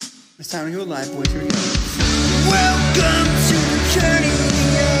It's time to go live, boys. Here we go. Welcome to the journey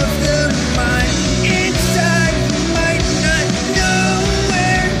of the mind. Inside, you might not know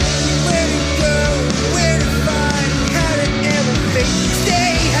where to go, where to find, how to elevate.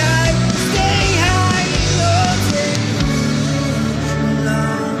 Stay high, all day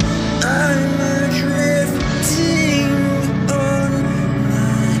long. I'm drifting on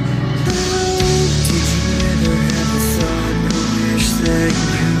my own. Did you ever have a thought or wish that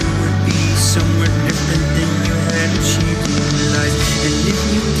you would be somewhere different than you had achieved in life? And if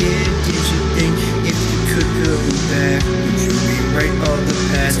you did you think if you could go back, would you rewrite all the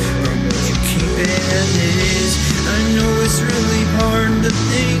past, or would you keep it as it is? I know it's really hard to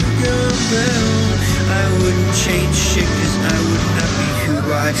think about. I wouldn't change shit, cause I would not be who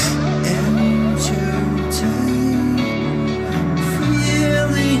I am today.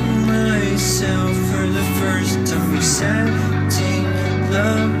 Feeling myself for the first time, accepting,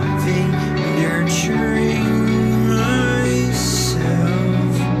 loving, nurturing myself.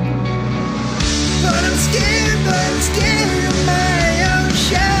 But I'm scared of my own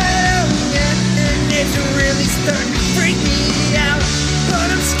shadow, yeah, and it's really starting to freak me out. But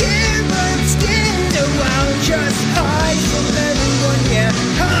I'm scared, so I'll just hide from everyone, yeah,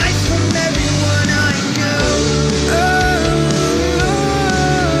 hide from everyone I know.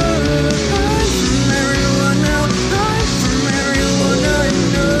 Hide from everyone else, hide from everyone I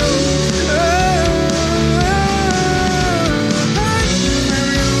know. Hide from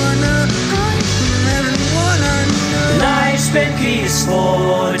everyone else, hide from everyone I know. Life's been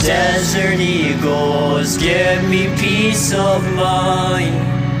peaceful, desert eagles give me peace of mind.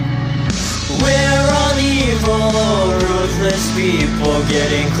 We're all evil, ruthless people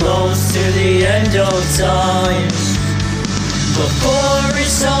getting close to the end of time. Before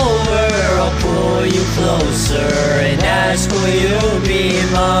it's over, I'll pull you closer and ask will you be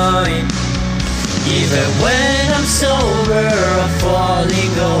mine. Even when I'm sober, I'm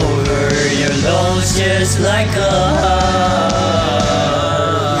falling over your love's just like a hug.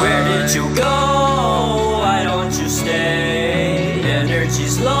 Where did you go? Why don't you stay?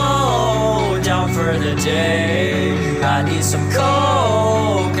 Energy's low, down for the day. I need some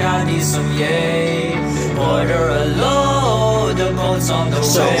coke, I need some yay. Order a load, the boat's on the way.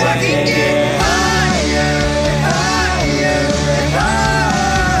 So I can get